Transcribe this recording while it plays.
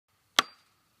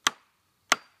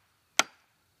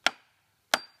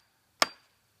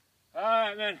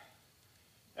Alright, man.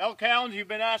 Elkhound, you've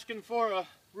been asking for a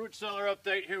root cellar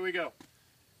update. Here we go.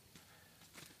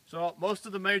 So most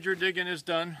of the major digging is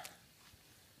done.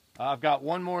 I've got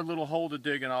one more little hole to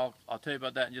dig, and I'll tell you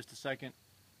about that in just a second.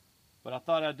 But I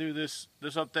thought I'd do this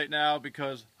update now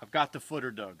because I've got the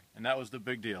footer dug, and that was the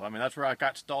big deal. I mean, that's where I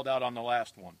got stalled out on the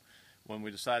last one when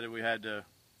we decided we had to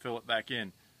fill it back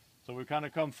in. So we've kind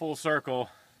of come full circle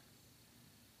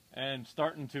and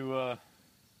starting to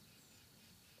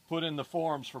put in the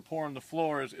forms for pouring the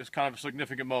floor is kind of a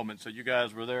significant moment. So you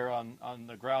guys were there on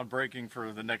the groundbreaking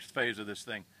for the next phase of this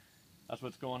thing. That's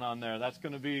what's going on there. That's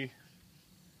going to be,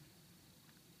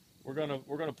 we're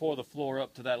gonna pour the floor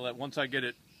up to that level. Once I get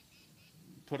it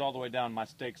put all the way down, my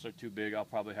stakes are too big. I'll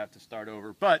probably have to start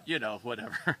over, but you know,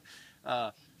 whatever.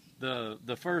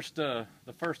 The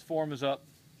first form is up.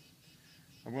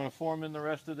 I'm going to form in the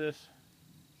rest of this.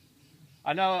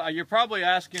 I know you're probably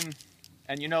asking,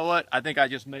 and you know what? I think I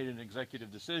just made an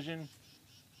executive decision.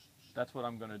 That's what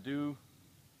I'm going to do.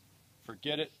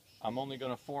 Forget it. I'm only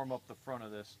going to form up the front of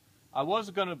this. I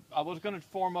was going to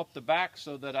form up the back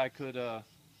so that I could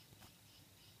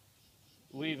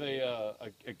leave a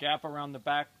gap around the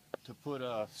back to put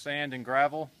sand and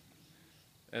gravel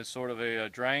as sort of a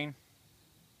drain.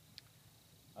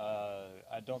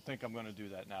 I don't think I'm going to do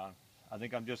that now. I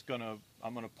think I'm just going to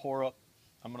pour up.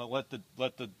 I'm going to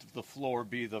let the floor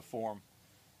be the form,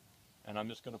 and I'm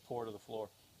just going to pour to the floor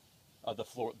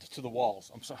to the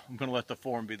walls. I'm sorry. I'm going to let the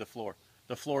form be the floor.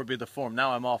 The floor be the form.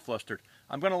 Now I'm all flustered.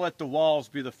 I'm going to let the walls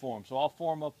be the form. So I'll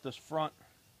form up this front,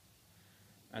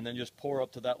 and then just pour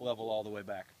up to that level all the way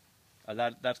back.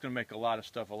 That's going to make a lot of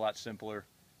stuff a lot simpler,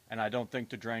 and I don't think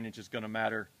the drainage is going to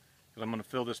matter because I'm going to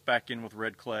fill this back in with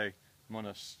red clay. I'm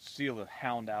going to seal the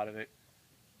hound out of it.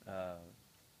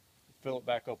 Fill it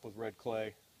back up with red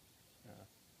clay,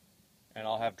 and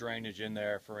I'll have drainage in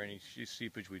there for any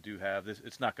seepage we do have.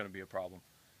 It's not going to be a problem.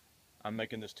 I'm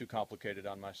making this too complicated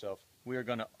on myself. We are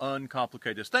going to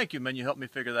uncomplicate this. Thank you, man. You helped me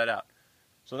figure that out.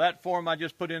 So that form I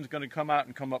just put in is going to come out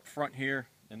and come up front here,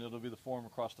 and it'll be the form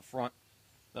across the front.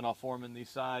 Then I'll form in these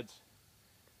sides.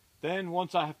 Then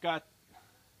once I've got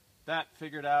that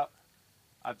figured out,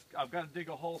 I've got to dig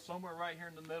a hole somewhere right here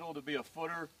in the middle to be a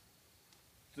footer,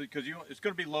 because it's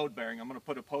going to be load bearing. I'm going to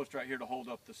put a post right here to hold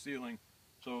up the ceiling,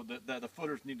 so that the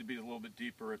footers need to be a little bit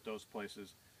deeper at those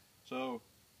places. So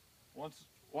once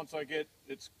I get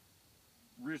it's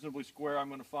reasonably square, I'm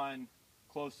going to find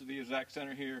close to the exact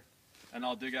center here, and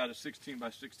I'll dig out a 16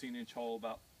 by 16 inch hole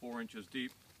about 4 inches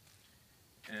deep.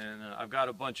 And I've got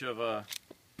a bunch of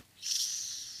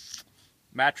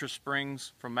mattress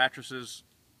springs from mattresses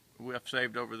we have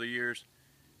saved over the years,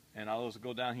 and I'll also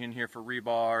go down in here for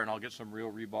rebar, and I'll get some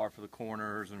real rebar for the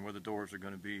corners and where the doors are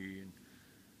going to be. And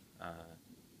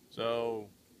so,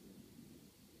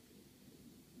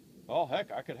 oh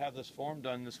heck, I could have this form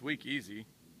done this week easy.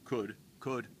 Could.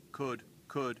 I'm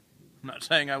not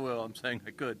saying I will. I'm saying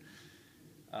I could.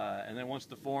 And then once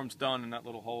the form's done and that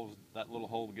little hole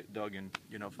will get dug in,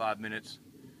 5 minutes.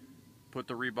 Put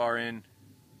the rebar in,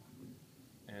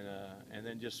 and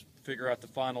then just figure out the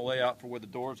final layout for where the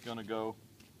door's going to go,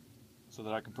 so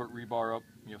that I can put rebar up,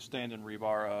 standing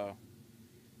rebar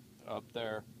up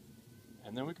there,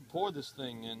 and then we can pour this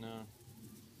thing and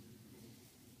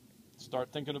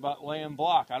start thinking about laying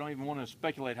block. I don't even want to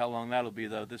speculate how long that'll be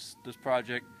though. This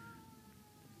project.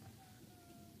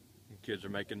 The kids are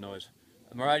making noise.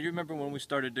 Mariah, you remember when we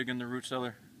started digging the root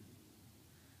cellar?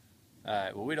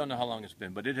 Alright, well, we don't know how long it's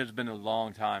been, but it has been a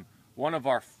long time. One of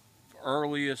our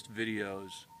earliest videos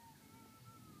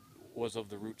was of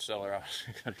the root cellar. I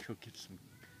gotta go get some.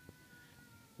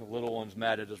 The little one's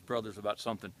mad at his brothers about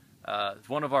something.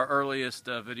 One of our earliest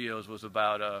videos was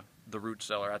about the root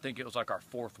cellar. I think it was like our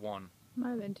fourth one. Might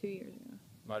have been 2 years ago.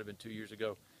 Might have been 2 years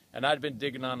ago. And I'd been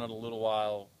digging on it a little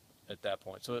while at that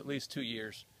point, so at least 2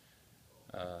 years.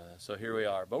 So here we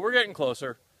are. But we're getting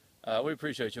closer. We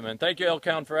appreciate you, man. Thank you,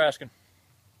 Elkhound, for asking.